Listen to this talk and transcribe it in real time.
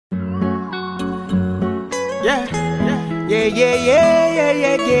Yeah.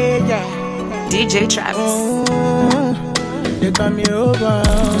 DJ Travis. They call me over.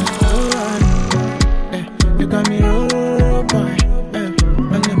 They call me over.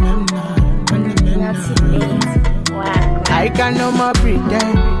 I can no more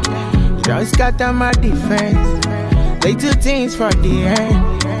pretend. Just got on my defense. Little things for the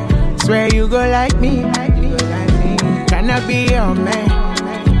end. Swear you go like me. Can I be your man?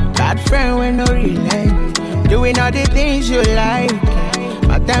 Bad friend with no relent. Doing all the things you like.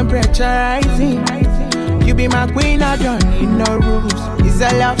 My temperature rising. You be my queen, I don't need no rules. It's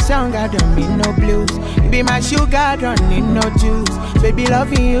a love song, I don't need no blues. You be my sugar, I don't need no juice. Baby,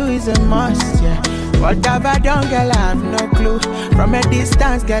 loving you is a must, yeah. What have I done, girl, I have no clue. From a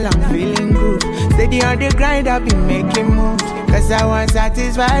distance, girl, I'm feeling good. Steady on the grind, I've been making moves. Cause I want to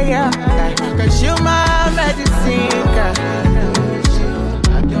satisfy you, cause you my medicine, girl.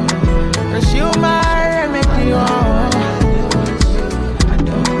 Cause you my remedy, oh.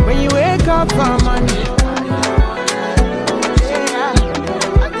 When you wake up for money,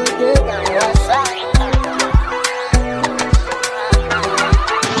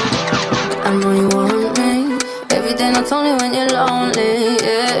 I know you want me. Every day, not only when you're lonely.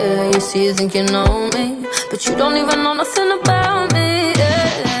 Yeah, you see, you think you know me, but you don't even know nothing about me.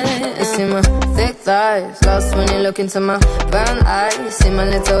 Yeah, you see my thick thighs, lost when you look into my brown eyes. See my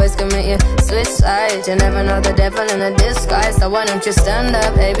little ways can make you switch sides. You never know the devil in a disguise. So why don't you stand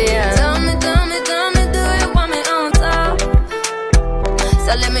up, baby? Tell me, do you want me on top?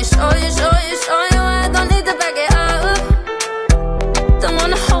 So let me show you. I don't need to back it up. Don't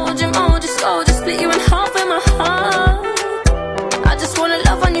wanna hold you more, just go, just split you in half with my heart. I just wanna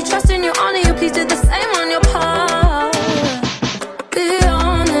love on you, trust in you, honor you. Please do the same on your part. Be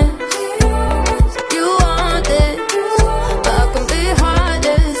honest, you want this, but I can be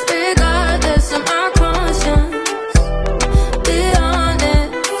heartless, regardless of my conscience. Be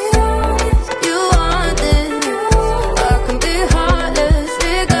honest, you want this, but I can be heartless,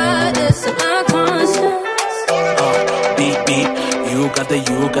 regardless of my conscience. Beat.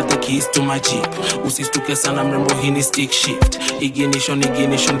 You got the keys to my Jeep. Usistuke sana mrembo, hii ni stick shift. Ignition,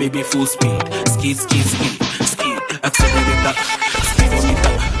 baby, full speed. Skid. Accelerator,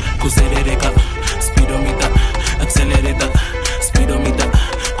 speedometer. Kuserereka, speedometer. Accelerator, speedometer.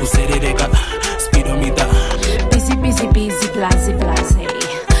 Kuserereka, speedometer. Busy, blaze.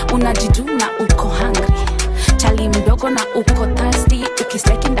 Unajituna uko hungry. Chali mdogo na uko thirsty.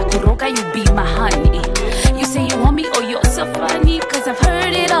 Ukistaki ndakuroga, you be my honey. You say you want me, oh you're so funny. Cause I've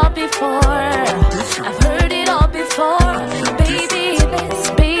heard it all before. Baby this,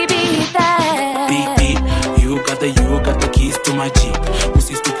 baby that. Beat. You got the keys to my Jeep.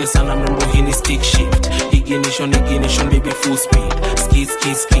 Usistuke sana mrembo, hii ni stick shift. Ignition, baby, full speed. Skid.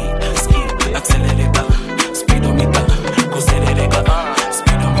 Accelerator, speedometer. Kuserereka,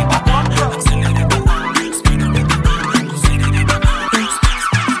 speedometer. Accelerator, speedometer. Kuserereka.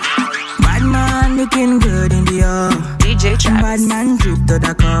 bad man looking good in the air. DJ Travis. Bad man drip to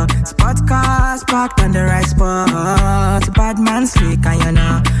the car. Spot cars parked on the right spot. Bad man slick and you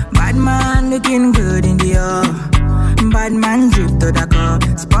know. Bad man looking good in the air. Bad man drip to the car.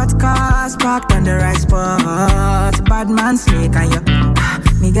 Spot cars parked on the right spot. Bad man slick and you.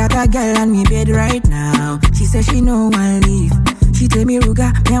 Me got a girl on me bed right now. She says she no one leave. She tell me,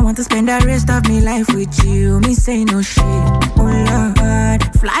 Ruga, me I want to spend the rest of me life with you. Me say no shit. Oh Lord,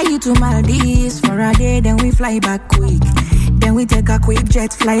 fly you to Maldives for a day, then we fly back quick. Then we take a quick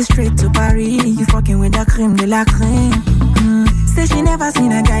jet, fly straight to Paris. You fucking with the creme de la creme. Say she never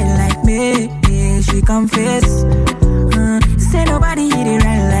seen a guy like me. Yeah, she confess. Say nobody hit it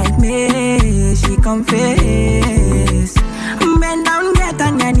right like me. She confess. Bend down, get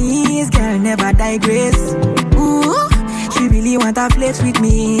on your knees, girl, never digress. Ooh, she really wanna flex with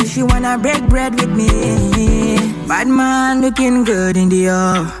me. She wanna break bread with me. Bad man looking good in the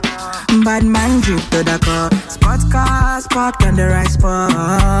air. Bad man drip to the car. Spot cars parked on the right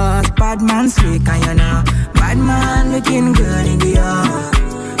spot. Bad man slick and you know. Bad man looking good in the air.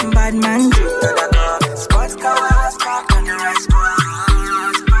 Bad man drip to the car. Spot cars parked on the right spot.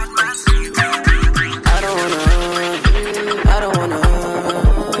 Bad man slick and you know. I don't wanna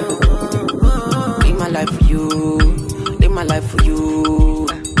live my life for you. Live my life for you.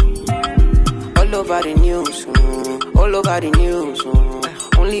 All over the news, all over the news.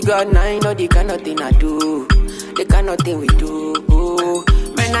 Only God and I know the kind of thing I do, the kind of thing we do.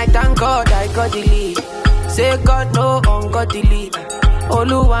 Man, I thank God I got the lead. Say God no ungodly.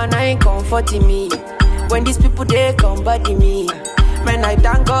 Oluwa ain't comforting me. When these people they come body me. Man, I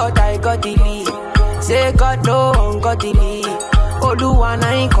thank God I got the lead. Say God no ungodly. Oluwa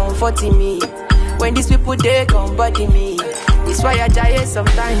ain't comforting me. When these people they come body me, it's why I die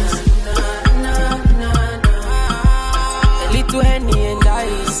sometimes. A little Henny and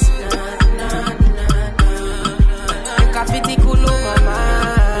ice. Make a pity cool my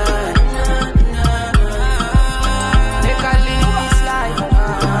mind. Make a live this life.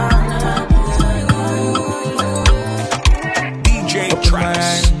 DJ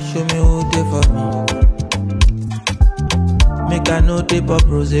Travis. Show me who they for me. Make I know they pop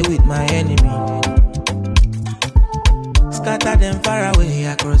rose with my enemy. Scatter them far away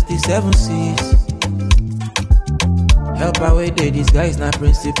across the 7 seas. Help away they disguise not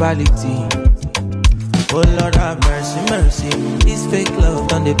principality. Oh Lord have mercy, mercy. This fake love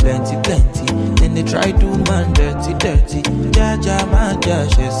done they plenty, plenty. Then they try to man dirty, dirty. Ja, man, ja,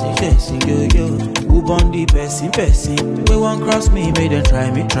 chessy, yo, yo. Who born the person? We won't cross me, may they try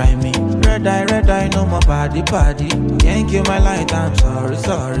me. Red eye, no more party. Can't kill my light, I'm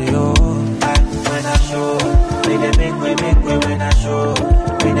sorry, oh. When I show, may they make way when I show.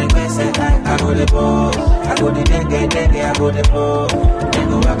 When they get set, I go the boss. I go the dengue, I go the blow. Then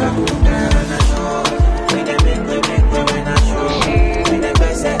go back, I go there when I show. When they make way when I show. When they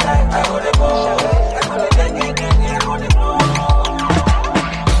get set, I go the boss. I go the dengue, I go the blow.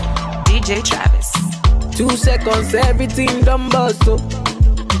 DJ Travis. 2 seconds, everything done bust, oh.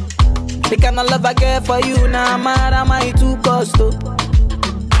 The kind of love I get for you, now mad am I too cost, oh.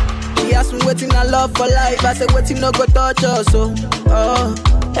 She asked me waiting I love for life, I said waiting no go touch us, oh.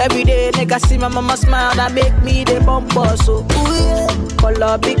 Every day, nigga see my mama smile, that make me the bumper, so ooh yeah.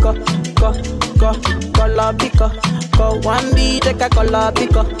 Color pico, color pico, one B, take a color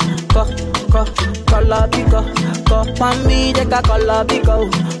pico, color pico, one B, take a color pico,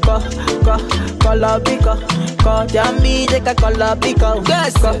 color pico, Jamie, take a color pico,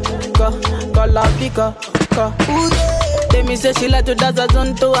 yes, color pico, ooh yeah. Let me say she like to dance a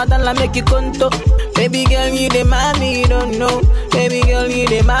zonto, I don't like make you conto. Baby girl, you the mommy, you don't know. Baby girl, you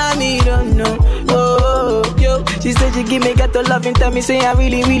the mommy, you don't know. Oh, yo, she said she give me ghetto love and tell me say I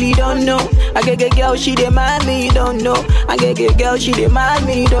really don't know. I get girl, she the mommy, you don't know. I get girl, she the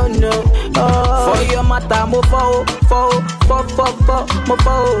mommy, you don't know. Oh, for your mata, mo fo.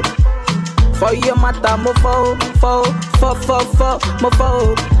 For your mata, mo fo, mo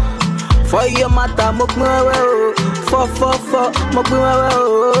fo. For your mata, mo kmwe, for mo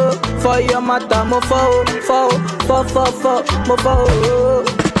kmwe. For your mata, mo fo, mo fo.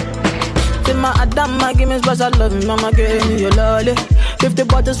 Say my Adama, give me special love, mama give me your lolly. 50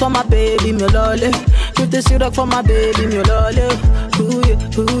 bottles for my baby, me lolly. 50 syrup for my baby, me lolly. Ooh yeah.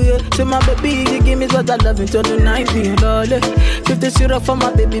 Say my baby, you give me special love until the night, me your lolly. 50 syrup for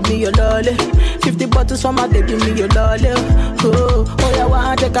my baby, me your lolly. 50 bottles for my baby, me your lolly. Oh yeah,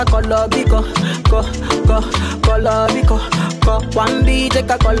 one take a color bico, color bico. One B take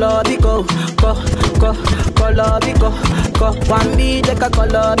a color bico, color bico. One B take a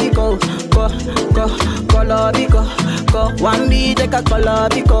color bico, color bico. One B take a color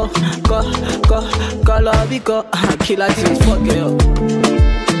bico, color bico. Killer things, fuck it up.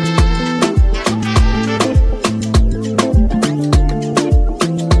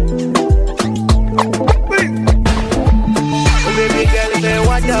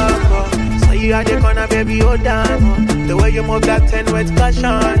 You are the corner, baby, hold on. The way you move that 10 with caution.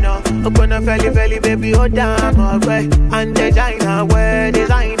 Up on a belly, baby, hold on. And designer, wear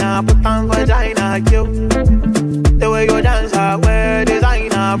designer, put on vagina, yo. The way you dance, wear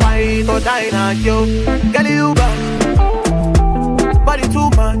designer, fight or diner, yo. Girl, you back, body too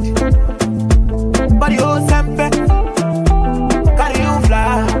much, body oh sempe, carry you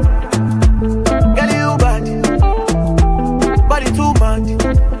fly. Girl, you bad, body too much.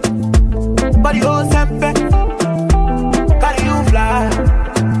 Body oh sempe, carry you fly.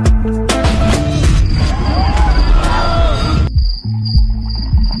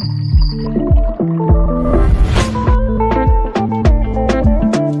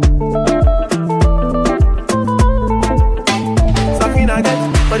 Safina get,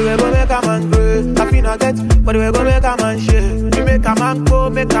 but we go make a man grow. Safina get, but we go make a man shake. You make a man go,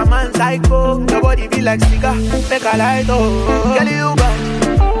 make a man psycho. Your body be like cigar, make a light oh. Girl you bad.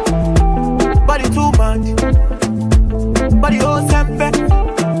 Body too much, body oh sempe,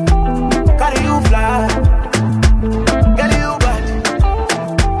 carry you fly. Girl you bad,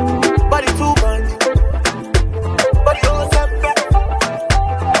 body too much, body oh sempe,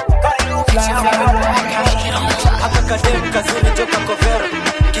 carry you fly. Akakadem kazini joka kovera,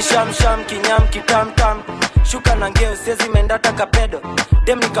 kishamsham kinyam kitamtam. shuka na ngeo siezi mendata kapedo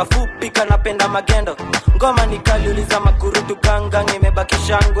dem nikafupi kanapenda magendo ngoma nikaliuliza makurutu gangang imebaki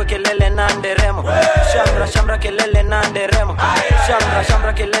shangwe kelele na nderemo shamra shamra kelele na nderemo shamra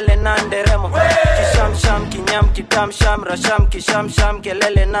shamra kelele na nderemo kisham sham kinyam kitam shamra sham kisham sham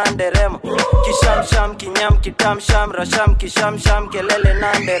kelele na nderemo kisham sham kinyam kitam shamra sham kisham sham kelele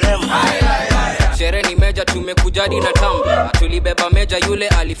na nderemo Shere ni meja tumekujadi na tamba tulibeba meja yule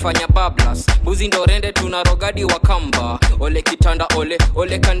alifanya bablas buzi ndo rende tunarogadi wa kamba ole kitanda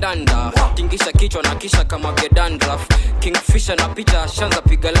ole kandanda tingisha kichwa na kisha kama gedandraf kingfisher na picha shanza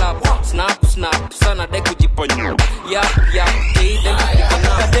piga lap snap sana dai kujiponya yap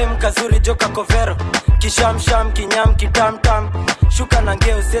kadem kazuri joka kovero kisham sham kinyam kitam tam shuka na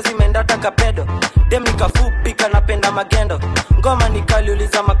ngeo siezi mendata kapedo dem nikafupi kanapenda magendo ngoma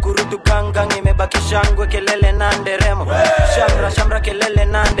nikaliuliza makurutu gangang imebaki shangwe kelele na nderemo shamra shamra kelele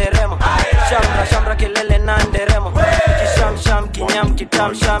na nderemo shamra shamra kelele na nderemo kisham sham kinyam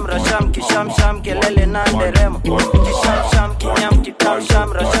kitam shamra sham kisham sham kelele na nderemo kisham sham kinyam kitam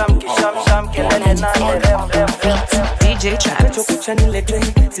shamra sham kisham sham kelele na nderemo DJ Travis chokucha nilete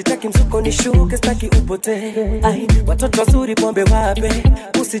sitaki msuko nishuke sitaki upote ai watoto wazuri pombe wape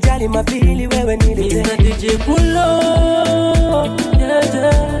usijali mapili wewe nilete Mr. DJ Pulo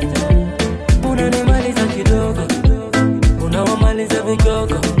unanimaliza kidogo unawamaliza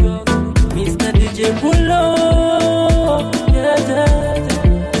vigogo Mr. DJ Pulo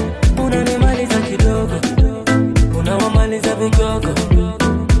unanimaliza kidogo unawamaliza vigogo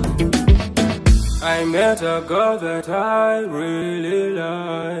I met a girl that I really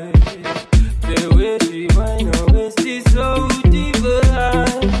like. The way she whine her waist is so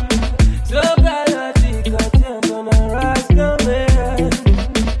divine. So galactic, I turn on her eyes, come here.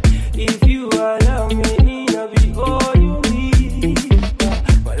 If you allow me, I'll be all you need.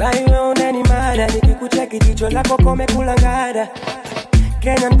 Walai wewe mada, nikikucheki jicho lako kome kulangada.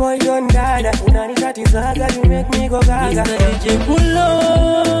 Kenyan boy don't dada, unanitatizaga, you make me go gaga. Mr. DJ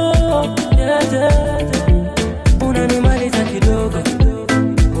Pulo. Unanimaliza kidogo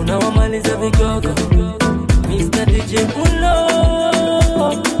unawamaliza vigogo Mr. DJ Pulo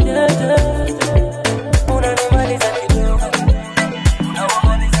unanimaliza kidogo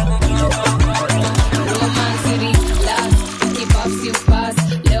unawamaliza vigogo Romance city last keep up few pass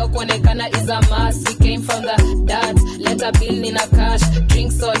leo kuonekana is a must we came from the dance let a bill in a cash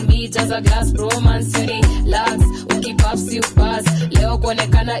drinks on me just a glass romance city last keep up few pass leo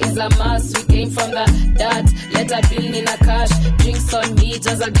kuonekana is a must we came from the dance let a bill in a cash drinks on me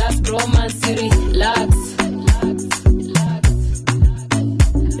just a glass romance city relax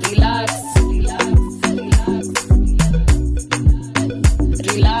relax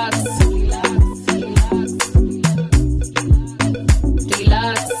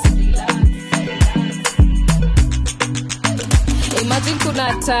imagine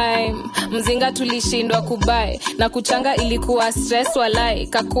kuna time mzinga tulishindwa kubai na kuchanga ilikuwa stress walai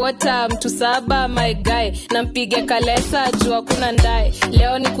kakuota mtu 7 my guy na mpige kalesa jua kuna ndai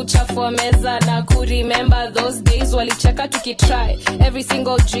leo ni kuchafua meza na kuremember those days walicheka tukitry every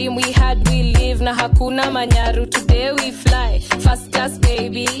single dream we had we live na hakuna manyaru today we fly fast as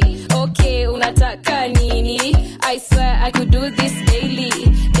baby okay unataka nini I swear I could do this daily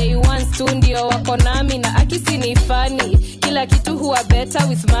day one studio wako nami na akisi ni funny kila kitu huwa better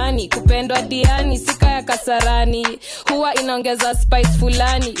with money kupendwa diani sika ya kasarani huwa inaongeza spice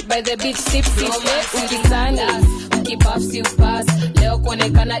fulani by the beach sip ukisani keep up you pass leo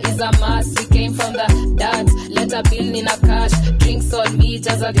kuonekana is a must we came from the dance let a bill in a cash drinks on me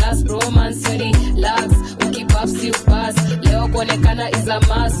just a glass romance relax keep up you pass leo kuonekana is a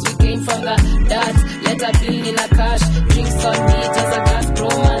must we came from the dance let a bill in a cash drinks on me just a glass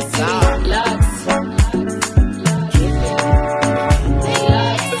romance relax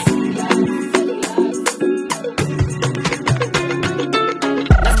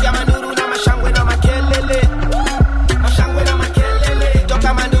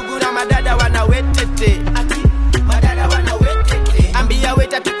ambia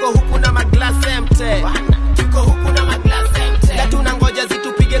weta tuko huku na maglass empty tuko huku na maglass empty na tunangoja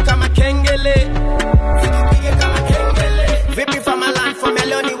zitupige kama kengele vipi famalan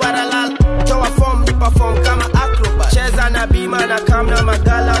fameloni waralal toa form ni perform kama acrobat cheza na bima na kamna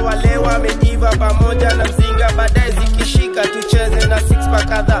magala wale wamejiva pamoja na mzinga baadaye zikishika tucheze na six pack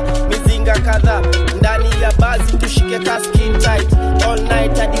kadha mizinga kadha ndani ya bazi tushike skin tight all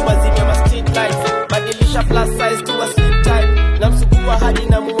night hadi wazime ma street lights badilisha plus size to a slim type na msukua hadi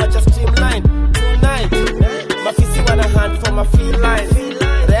na muacha streamline tonight mafisi wana hand for my feel line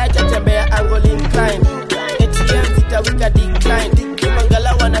reacha tembea angle incline ATM zitawika decline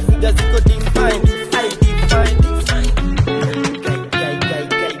kimangala wana figure ziko defined I define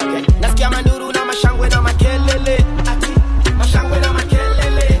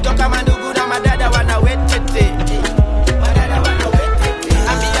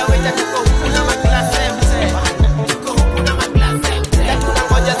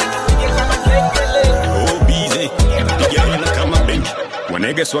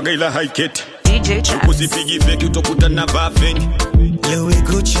swaga swaga ila haiketi. DJ Travis. Usipigi fake utakuta na vafeni. Louis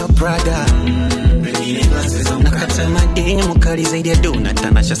Gucci Prada. Nakata mademu kali zaidi ya dona.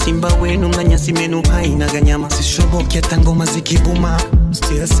 Tanasha simba wenu nganyasi menu haina ganyama. Sishoboki hata ngoma zikibuma.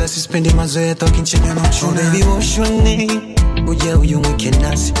 Still sasa sispendi mazoea talking chenya na uchuna. Oh baby wash your name. Uje uyumwike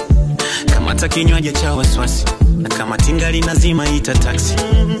nasi. Kama takinywaje cha waswasi. Na kama tingali nazima ita taxi.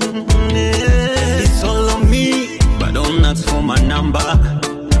 It's all on me. But don't ask for my number.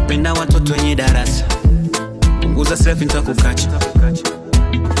 Penda watoto wenye darasa. Punguza selfie nitakukacha.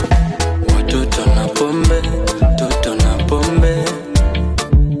 Watoto na pombe, toto na pombe,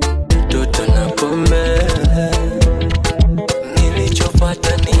 toto na pombe.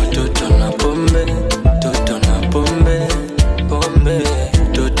 Nilichopata ni watoto na pombe, toto na pombe, pombe,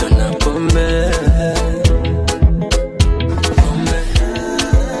 toto na pombe.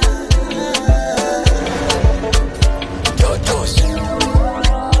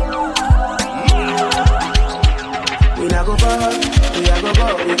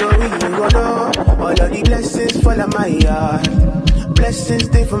 All of the blessings fall on my yard. Blessings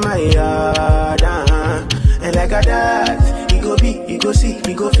stay for my yard. And like a that, you go be, you go see,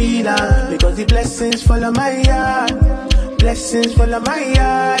 you go feel because the blessings fall on my yard. Blessings fall on my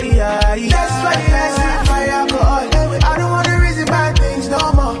yard. That's why I say fire alcohol. I don't wanna reason bad things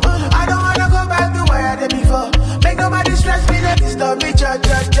no more. I don't wanna go back to where I did before. Make nobody stress me, let me stop me, cha.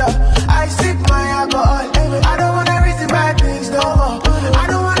 I sip my alcohol. I don't wanna reason bad things no more. I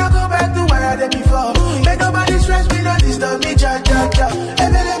don't wanna go back to where I did before. Make nobody stress me, no disturb me, cha.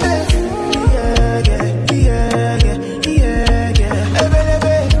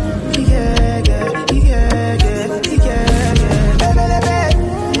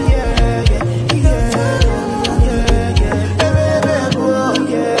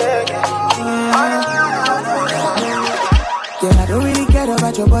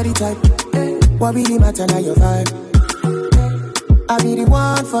 Your body type, what really matter now your vibe? I be the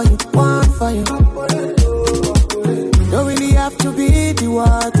one for you, one for you. Don't really have to be the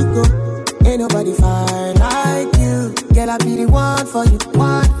one to go. Ain't nobody fine like you. Girl, I be the one for you,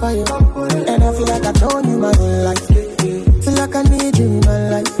 one for you. And I feel like I've known you my whole life. Feel like I need you in my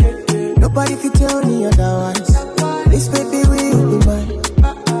life. Nobody can tell me otherwise. This baby will be mine.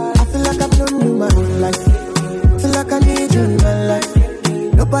 I feel like I've known you my whole life. Feel like I need you in my life.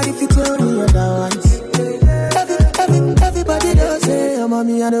 Nobody fit tell me otherwise. Everybody does say, oh,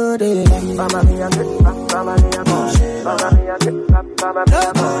 mommy, I know they like me. Mama, me, I'm good. Mama, me, I'm good. Mama, me, I'm good. Mama, me,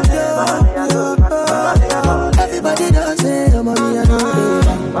 I'm good. Everybody does say, oh, mommy, I know they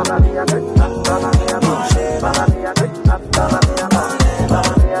like me. Mama, me, I'm good. Mama, me, I'm good. Mama, me, I'm good. Mama, me, I'm good.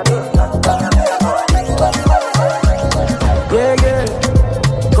 Yeah.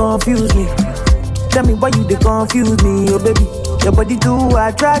 Confuse me. Tell me why you they confuse me, oh baby. Your body too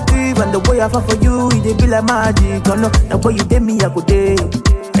attractive, and the way I fall for you, it be like magic. Oh no, the way you did me, I go day,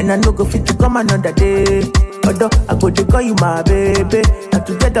 and I no go fit to come another day. Although I go to call you my baby, and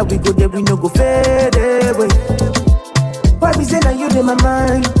together we go there, we no go fade away. Why be saying that you in my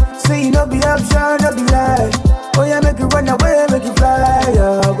mind? Say you no be option, no be lie. Oh yeah, make it run away, make it fly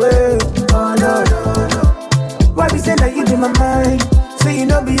away. Oh no. Why be saying that you in my mind? Say you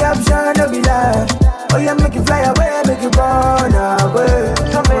no be option, no be lie. Oh yeah, make it fly away, make it run away.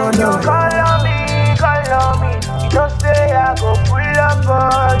 So make you call on me. You don't say I go pull up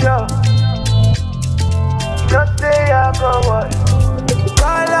on you. You don't say I go what?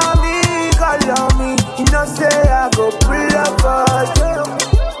 Call on me. You don't say I go pull up on you.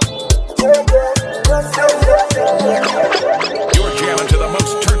 You're jamming to the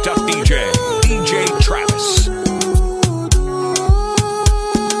most turned up DJ Travis.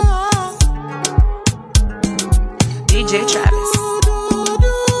 DJ Travis.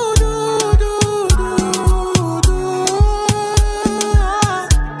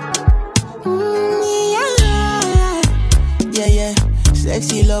 Yeah.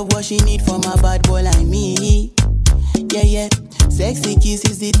 Sexy love what she need from a bad boy like me. Yeah. Sexy kiss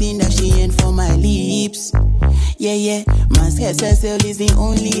is the thing that she ain't for my lips. Yeah. My SSL is the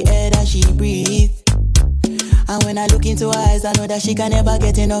only air that she breathes. And when I look into her eyes, I know that she can never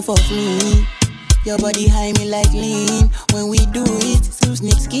get enough of me. Your body high me like lean. When we do it,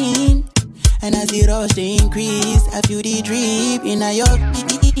 snip skin. And as the rush they increase, I feel the drip in her your.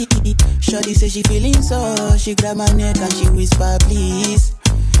 Shorty say she feeling so. She grab my neck and she whisper please.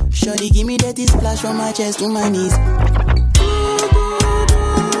 Shorty give me that splash from my chest to my knees.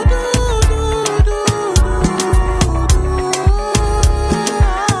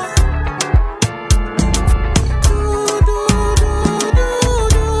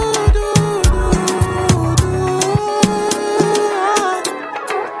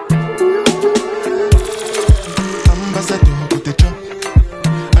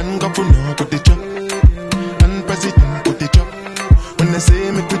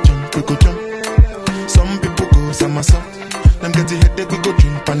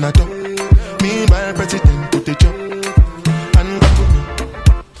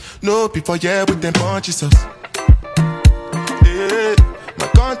 No people here with them punches us. Yeah, my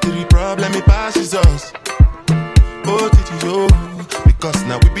country problem it passes us. Oh, yo, because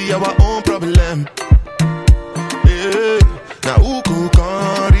now we be our own problem. Yeah, now who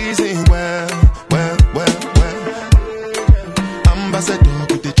can reason well. Ambassador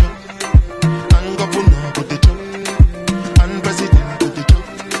with the job, and governor with the job, and president with the job.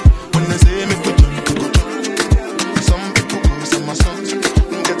 When they say me go jump, we go jump. Some people go, some are soft.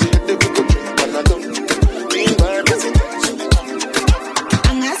 Get to hit the we go jump, and I don't. Meanwhile, president with the job.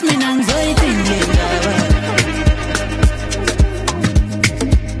 And as me nang zoe tingle.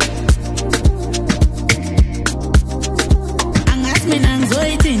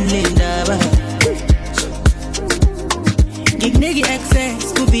 Nigga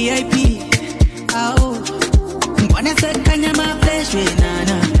access to VIP. Oh, wanna say kanya my flesh with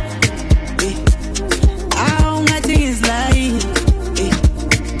nana. Oh, nothing is like.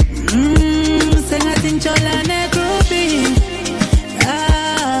 Say nothing chola ne groupie.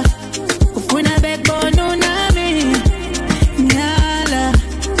 Ah, ufuna backbone no nami. Nyala,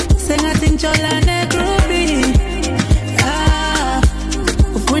 say nothing chola ne groupie. Ah,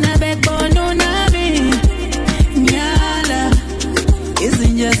 ufuna backbone no nami. Nyala.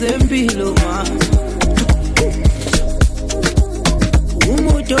 Isn't just a pillow, man.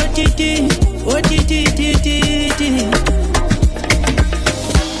 Umutotiti, otiti.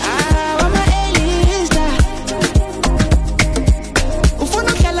 Ah, mama Elista.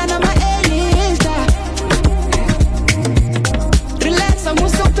 Ufuno kala na ma Elista. Relax, I'm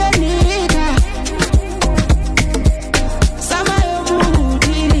so penita. Sama yo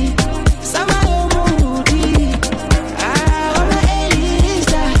moody.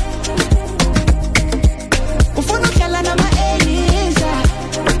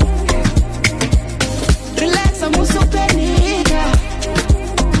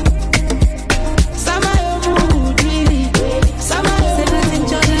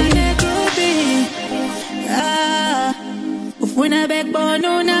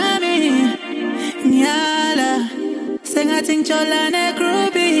 Chola ne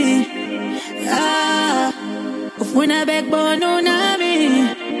groupie. Ah, ufuna backbone unami.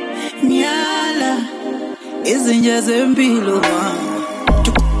 Nyala, isn't just a pillow.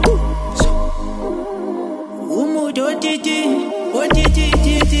 Umutotiti,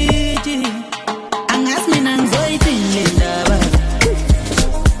 otiti. Angas me nang zoe tingle.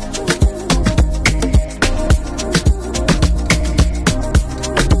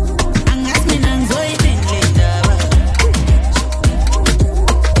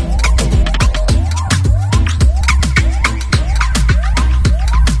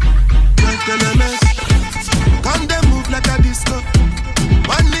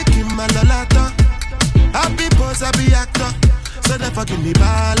 Give me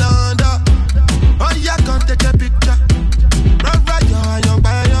ballon d'or. Oh, yeah, can't take a picture. Run right, young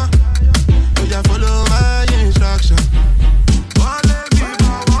buyer. Oh, yeah, follow my instruction.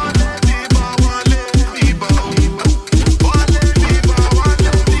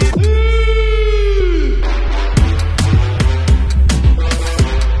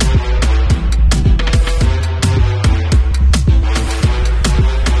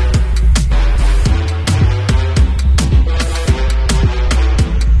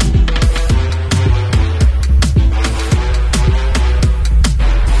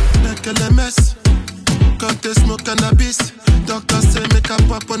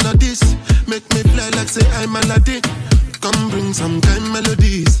 I'm Aladdin. Come bring some kind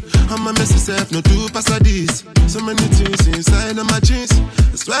melodies. I'm a messy self, no two passadis. So many things inside of my jeans.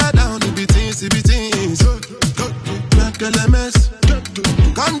 I swear down, it be things. Like a mess.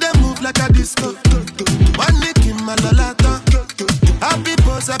 Come they move like a disco. One nick in my lalata. Happy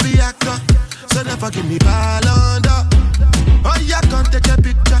pose, happy actor. So never give me ballon d'or. Oh, yeah, can't take a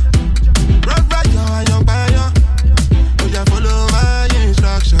picture. Run right, young buyer. Oh, yeah, follow my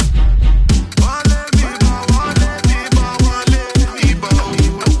instruction.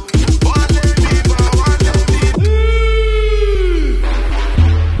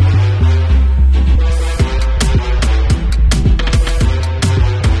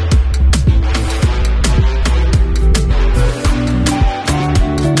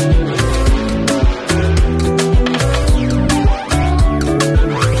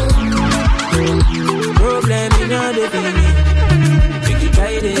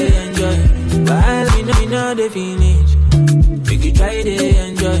 Finish. You can try to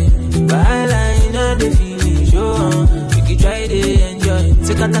enjoy. While I know the finish. Oh, you can try to enjoy.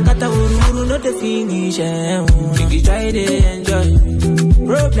 Se kata uru not the finish. You can try to enjoy.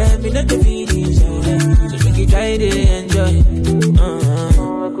 Problem is not the finish. So you can try to enjoy.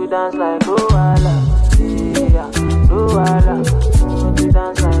 I could dance like Luala, yeah, Luala. She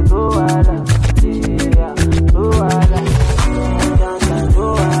dance like Luala, yeah, Luala. She dance like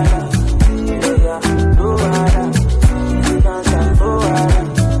Luala, yeah, Luala. She dance like Luala,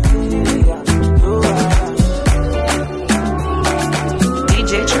 yeah, Luala.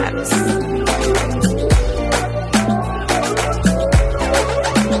 DJ Travis.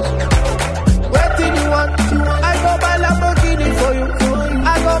 What did you want? I go buy Lamborghini for you. I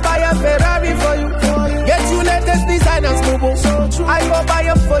go buy a Ferrari for you. Get you latest designers, boo boo. I go buy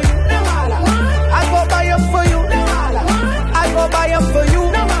them for you. I go buy them for you. I go buy them for you.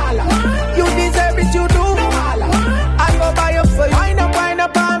 You deserve it, you do. I go buy them for you. Wind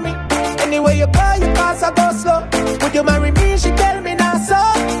up on me. Anyway you go, you pass, I go slow. Would you marry me? She tell me now so.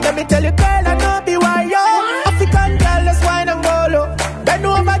 Let me tell you, girl, I know be why yo. African girl, let's wine and go low. Bend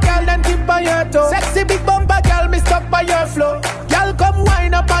over, girl, then tip on your toe. Sexy big bumper, girl, me stuck by your flow. Girl, come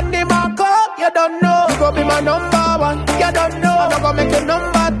wine up on the marco. You don't know. You go be my number one. You don't know. I'm not gonna make you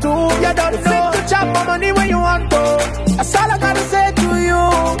number two. You don't know. Fit to chop my money when you want to. That's all I gotta say to you.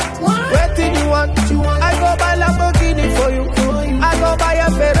 What did you want? I go buy Lamborghini for you. I go buy a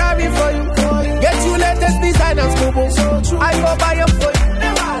Ferrari for you. Get you latest designers, boo boo. I go buy them for you.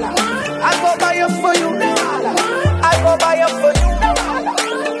 I go buy them for you. I go buy them for you.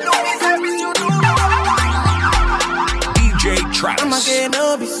 DJ Travis. I'ma get no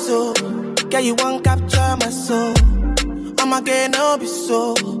be so. Girl, you won't capture my soul. I'ma get no be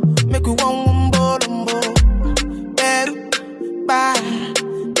so. Make you one wumbo lumbo. Beru, bye.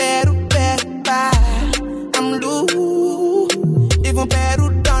 Beru, bye. I'm loose. Even Peru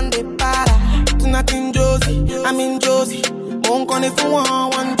done the para. Tonight in Josie, I'm in Josie. Won't call if you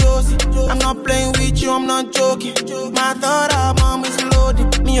want Josie. I'm not playing with you, I'm not joking. My thought of mom is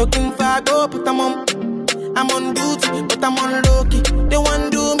loaded. Me, you can fag up, but I'm on duty, but I'm on low-key. They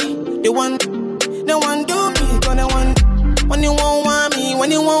want do me, they want do me, gonna want. When you won't want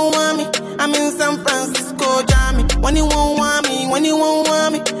me, I'm in San Francisco, Jammy. When you won't want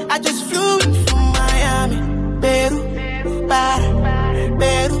me, I just flew in from Miami. Peru, para,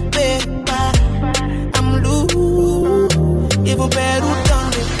 I'm loose. Even Peru done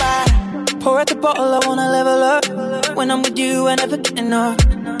the para. Pour out the bottle, I wanna level up. When I'm with you, I never get enough.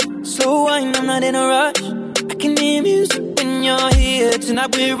 Slow wine, I'm not in a rush. I can hear music when you're here.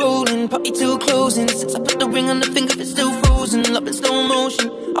 Tonight we're rolling, party till closing. Since I put the ring on the finger, it's still frozen. Love in slow motion,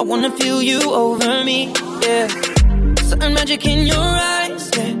 I wanna feel you over me, yeah. Certain magic in your eyes,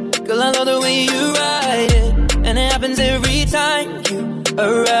 yeah. Girl, I love the way you ride it. And it happens every time you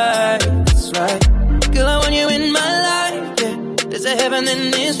arrive, that's right. Girl, I want you in my life, yeah. There's a heaven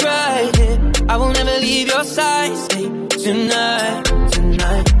and it's right here, yeah. I will never leave your side, stay tonight.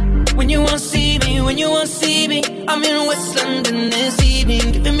 When you won't see me, I'm in West London this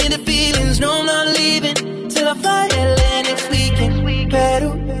evening. Giving me the feelings, no I'm not leaving till I fly LA next weekend.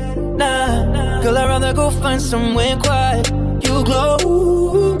 Peru, nah, girl I'd rather go find somewhere quiet. You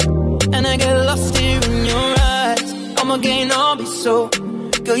glow, and I get lost here in your eyes. I'm again, I'll be so.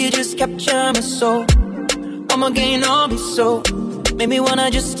 Girl, you just capture my soul. I'm again, I'll be so. Make me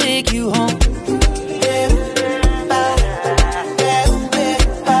wanna just take you home.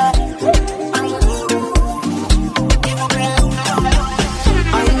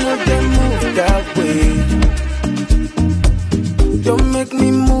 That way, don't make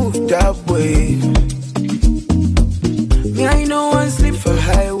me move that way. Me I know one sleep for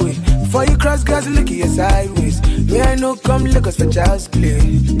highway. Before you cross gas, look at your sideways. Me I know come look us for child's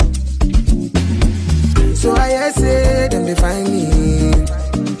play. So I say them they find me.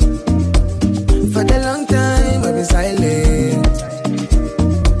 For the long time I've been silent.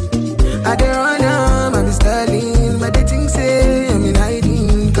 I dey run am, I've been stalling, but they think say I'm in hiding.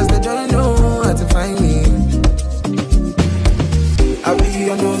 To find me, I'll be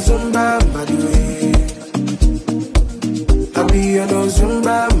on no Zumba by the way. I'll be on no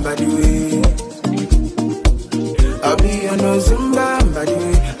Zumba by the way. I'll be on no Zumba by the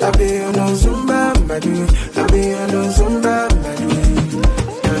way. I'll be on no Zumba by the way. I'll be on no Zumba by the way.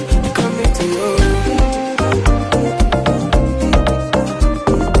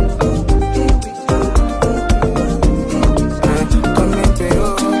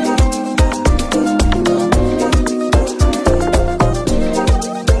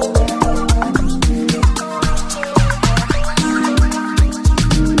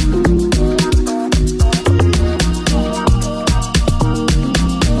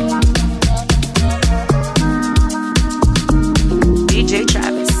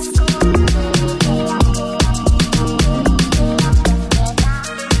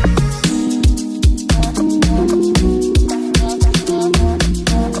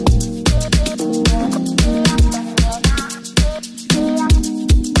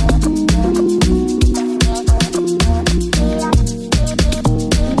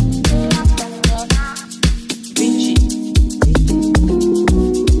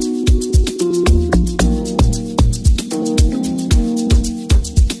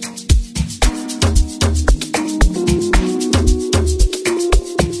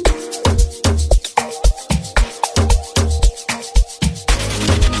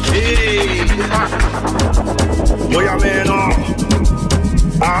 Boy,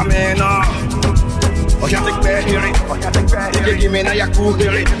 Amen. Oh, you take bad hearing. You can give me now your cool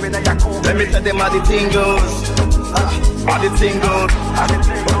hearing. Let me tell them how the thing goes. How the thing goes.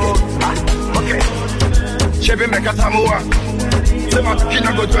 Okay. Chebe meka tamua. Say my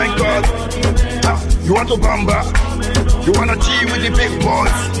kina go drink God. You want to bamba? You wanna G with the big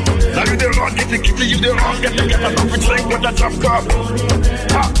boys? Now you the wrong, get the kitty, you the wrong, get a coffee drink with a drop cup.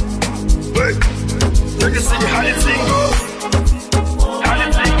 Wait. Let me see how the thing goes. How the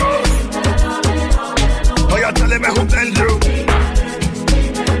thing goes. Oh, you're telling me who blend you?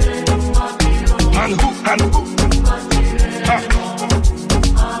 And who?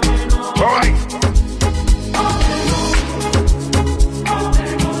 All right.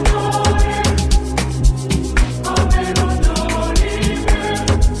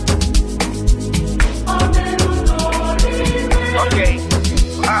 Okay.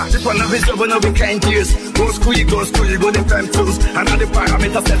 This one of is over, no we can't use. Go school, you go the fam tools. And all the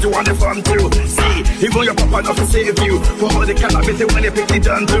parameters that you want the farm too. See, even your papa not to save you. For all the cannabis when they pick it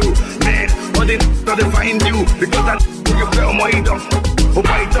down too. Man, all they not to find you. Because that you feel more you don't. Oh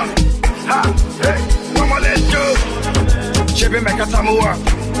my God. Ha, hey, come on, let's go. Chebe meka tamua.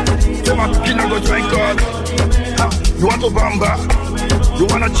 Say my kina go drink God. You want to bamba? You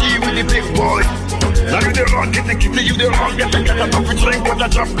wanna G with the big boy? Now you the wrong, get the kitty, you the wrong, get a coffee drink with a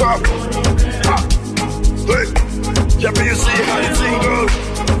drop cup. Hey, yeah, but you see how the thing goes.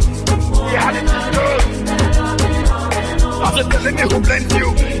 Yeah, how the thing goes. I said, telling me who blends you.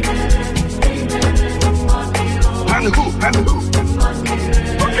 And who?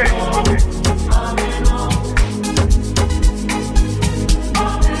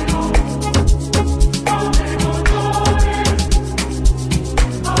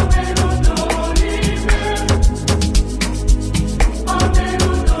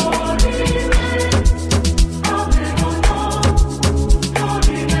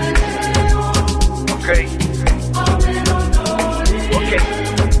 Okay.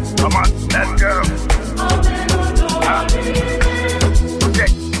 Come on, let's go. Okay.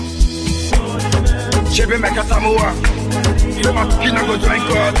 Chebe meka tamua. Say my kina go drink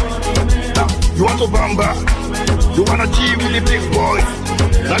God. You want to bamba? You wanna G with the big boys?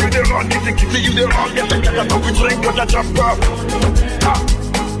 Now you the wrong, get the kitty, you the wrong, get a coffee drink with a drop cup.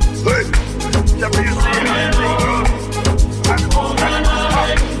 Hey, yeah, but you see how it goes.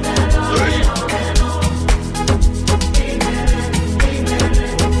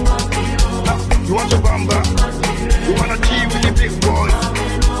 You want to bamba? You wanna G with the big boys?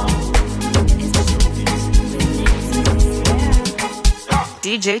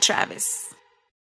 DJ Travis.